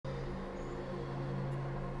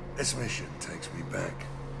This mission takes me back.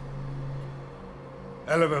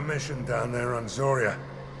 Hell of a mission down there on Zorya.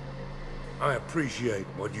 I appreciate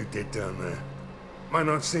what you did down there. Might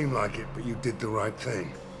not seem like it, but you did the right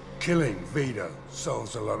thing. Killing Vito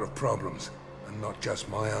solves a lot of problems, and not just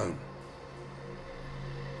my own.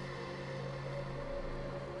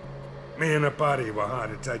 Me and a buddy were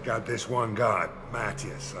hired to take out this one guy,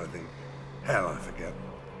 Matthias, I think. Hell, I forget.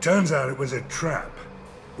 Turns out it was a trap.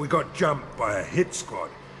 We got jumped by a hit squad.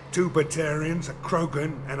 2 Batarians, a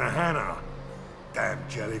Krogan, and a Hanar. Damn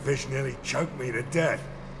jellyfish nearly choked me to death.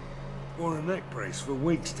 Wore a neck brace for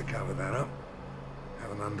weeks to cover that up.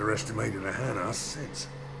 Haven't underestimated a Hanar since.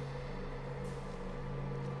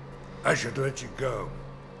 I should let you go.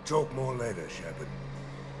 Talk more later, Shepard.